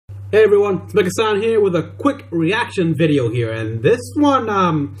Hey everyone, it's Mecha-san here with a quick reaction video here, and this one,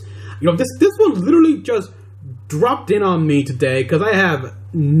 this one literally just dropped in on me today because I have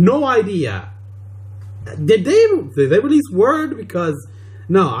no idea. Did they release word? Because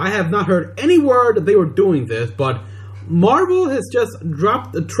no, I have not heard any word that they were doing this. But Marvel has just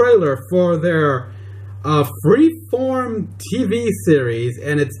dropped a trailer for their freeform TV series,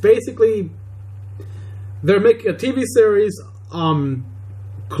 and it's basically they're making a TV series.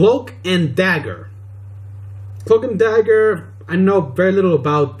 Cloak and Dagger. Cloak and Dagger, I know very little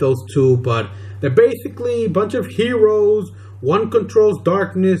about those two, but they're basically a bunch of heroes. One controls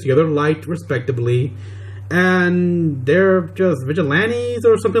darkness, the other light, respectively. And they're just vigilantes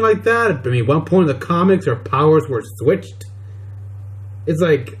or something like that. I mean, at one point in the comics, their powers were switched. It's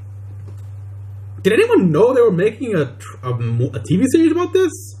like, did anyone know they were making a TV series about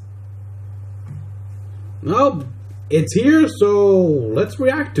this? No. It's here, so let's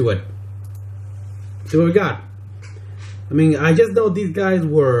react to it. See what we got. I mean, I just know these guys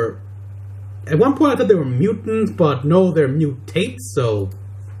were... At one point I thought they were mutants, but no, they're mutates, so...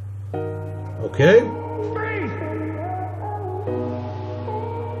 Okay.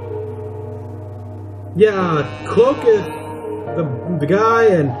 Yeah, Cloak is the guy,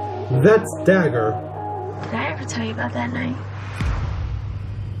 and that's Dagger. Did I ever tell you about that night?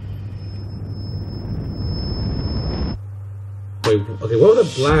 Wait, okay, what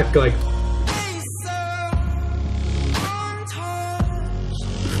was the black, like...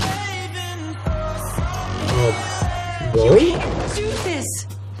 Whoa? Do this!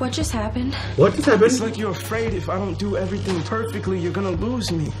 What just happened? What just happened? It's like you're afraid if I don't do everything perfectly, you're gonna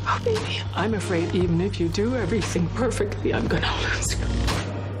lose me. Oh, baby, I'm afraid even if you do everything perfectly, I'm gonna lose you.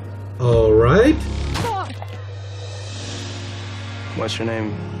 Alright. What's your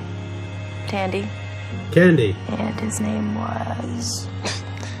name? Tandy. Candy. And his name was...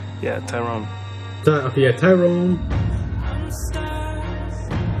 Yeah, Tyrone. Okay, yeah, Tyrone.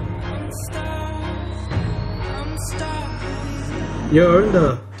 You're in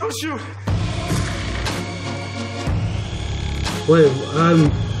the... Don't shoot! Wait,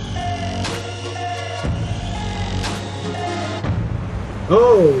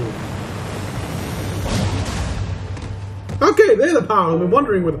 Oh! Okay, they're the powers. I've been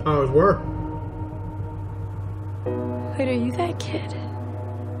wondering where the powers were. Wait, are you that kid?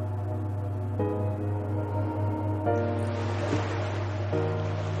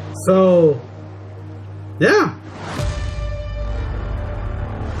 So, yeah.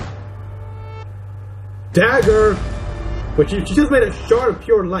 Dagger, but she just made a shard of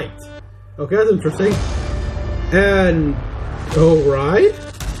pure light. Okay, that's interesting. And, alright.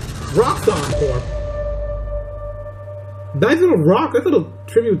 Roxxon Corp. Nice little rock, nice little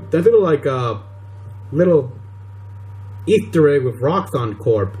tribute, nice little, like, little Easter egg with Roxxon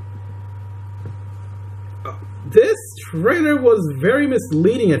Corp. This trailer was very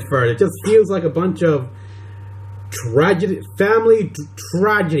misleading at first. It just feels like a bunch of tragedy, family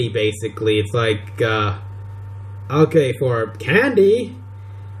tragedy, basically. It's like, okay, for Candy,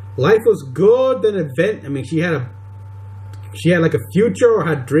 life was good, then she had like a future or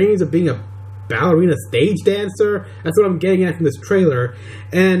had dreams of being a ballerina stage dancer. That's what I'm getting at from this trailer.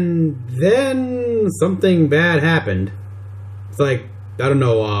 And then something bad happened. It's like, I don't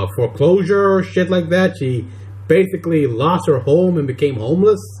know, foreclosure or shit like that. She basically lost her home and became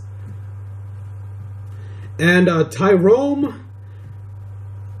homeless. And Tyrone,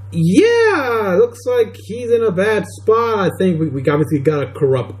 yeah, looks like he's in a bad spot. I think we obviously got a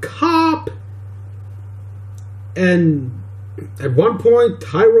corrupt cop. And at one point,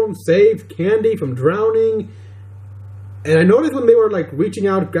 Tyrone saved Candy from drowning. And I noticed when they were like reaching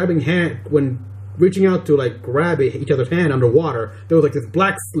out to like grab each other's hand underwater, there was like this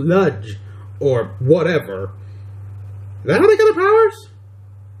black sludge or whatever. Is that how they got their powers?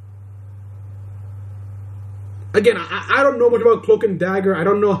 Again, I don't know much about Cloak and Dagger. I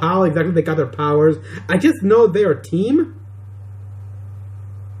don't know how exactly they got their powers. I just know they're a team.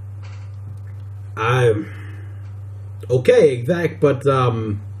 Okay, exact, but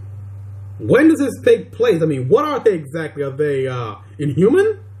when does this take place? I mean, what are they exactly? Are they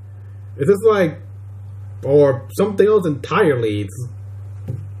inhuman? Is this like, or something else entirely?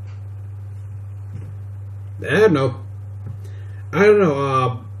 I don't know.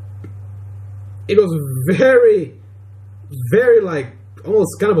 It was very, very like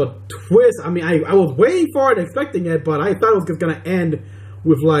almost kind of a twist. I mean, I was waiting for it, expecting it, but I thought it was just gonna end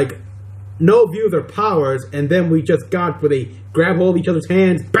with like no view of their powers, and then we just got where they grab hold of each other's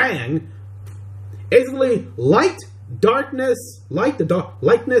hands, bang. Basically, light, darkness,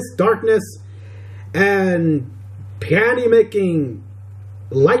 lightness, darkness, and Candy making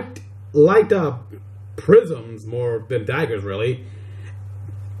light prisms more than daggers, really.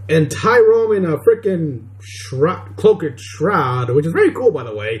 And Tyrone in a freaking cloaked shroud, which is very cool, by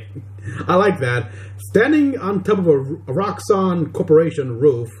the way. I like that. Standing on top of a Roxxon Corporation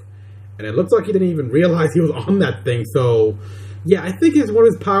roof, and it looks like he didn't even realize he was on that thing. So, yeah, I think it's one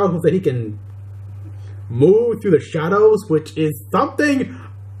of his powers that he can move through the shadows, which is something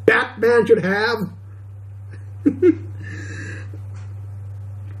Batman should have. And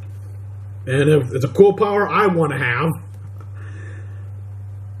it's a cool power I want to have.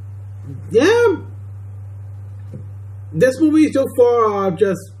 Yeah, this movie so far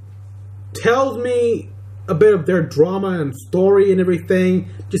just tells me a bit of their drama and story and everything.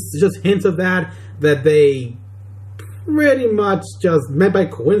 Just hints of that they pretty much just met by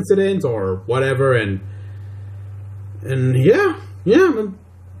coincidence or whatever. And yeah,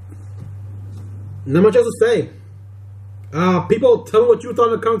 not much else to say. People, tell me what you thought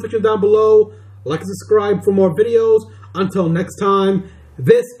in the comment section down below. Like and subscribe for more videos. Until next time.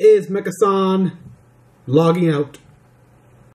 This is Mecha-san, logging out.